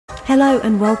Hello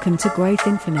and welcome to Growth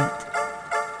Infinite.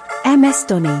 MS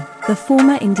Dhoni, the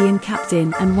former Indian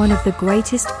captain and one of the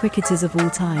greatest cricketers of all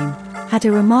time, had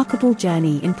a remarkable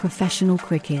journey in professional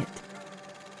cricket.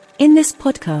 In this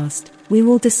podcast, we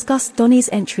will discuss Dhoni's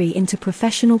entry into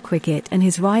professional cricket and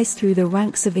his rise through the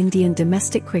ranks of Indian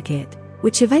domestic cricket,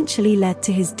 which eventually led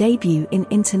to his debut in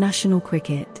international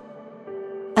cricket.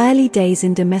 Early days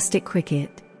in domestic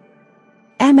cricket.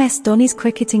 MS Dhoni's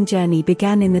cricketing journey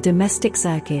began in the domestic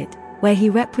circuit, where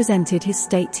he represented his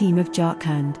state team of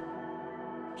Jharkhand.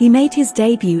 He made his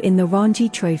debut in the Ranji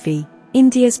Trophy,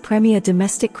 India's premier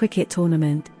domestic cricket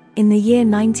tournament, in the year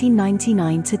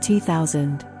 1999 to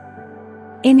 2000.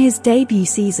 In his debut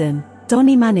season,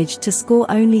 Dhoni managed to score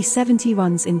only 70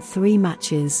 runs in 3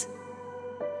 matches.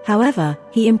 However,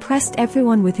 he impressed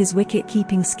everyone with his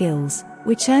wicket-keeping skills,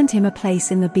 which earned him a place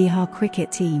in the Bihar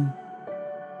cricket team.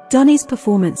 Dhoni's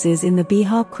performances in the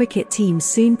Bihar cricket team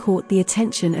soon caught the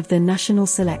attention of the national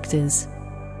selectors.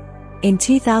 In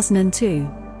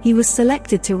 2002, he was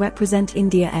selected to represent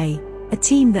India A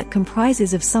team that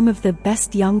comprises of some of the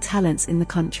best young talents in the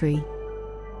country.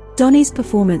 Dhoni's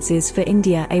performances for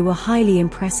India A were highly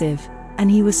impressive, and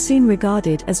he was soon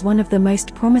regarded as one of the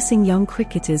most promising young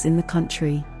cricketers in the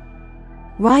country.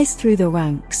 Rise through the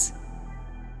ranks.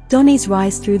 Dhoni's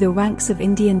rise through the ranks of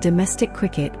Indian domestic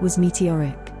cricket was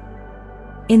meteoric.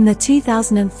 In the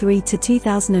 2003 to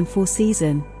 2004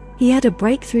 season, he had a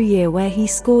breakthrough year where he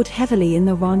scored heavily in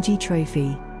the Ranji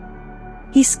Trophy.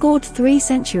 He scored 3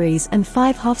 centuries and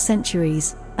 5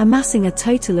 half-centuries, amassing a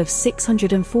total of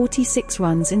 646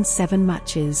 runs in 7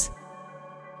 matches.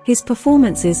 His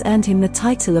performances earned him the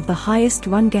title of the highest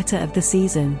run-getter of the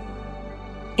season.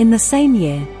 In the same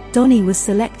year, Dhoni was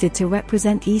selected to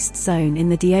represent East Zone in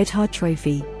the Deodhar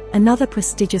Trophy, another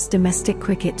prestigious domestic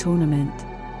cricket tournament.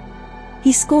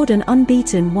 He scored an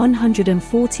unbeaten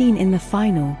 114 in the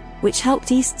final, which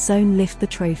helped East Zone lift the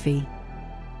trophy.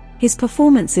 His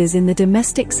performances in the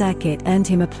domestic circuit earned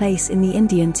him a place in the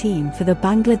Indian team for the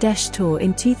Bangladesh tour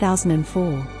in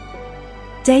 2004.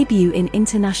 Debut in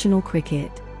international cricket.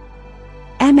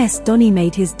 MS Dhoni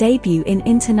made his debut in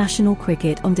international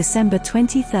cricket on December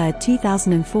 23,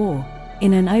 2004,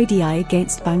 in an ODI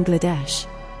against Bangladesh.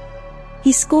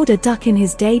 He scored a duck in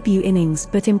his debut innings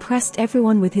but impressed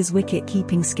everyone with his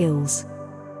wicket-keeping skills.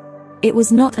 It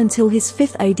was not until his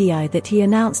 5th ODI that he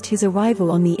announced his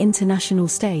arrival on the international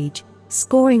stage,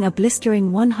 scoring a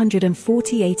blistering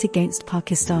 148 against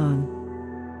Pakistan.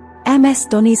 MS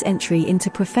Dhoni's entry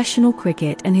into professional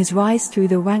cricket and his rise through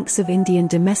the ranks of Indian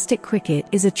domestic cricket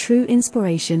is a true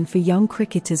inspiration for young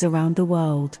cricketers around the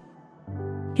world.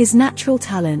 His natural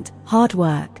talent, hard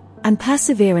work, and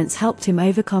perseverance helped him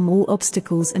overcome all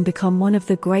obstacles and become one of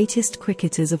the greatest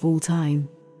cricketers of all time.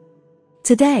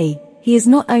 Today, he is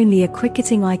not only a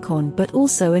cricketing icon but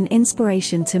also an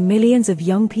inspiration to millions of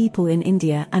young people in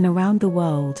India and around the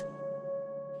world.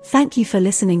 Thank you for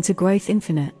listening to Growth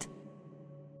Infinite.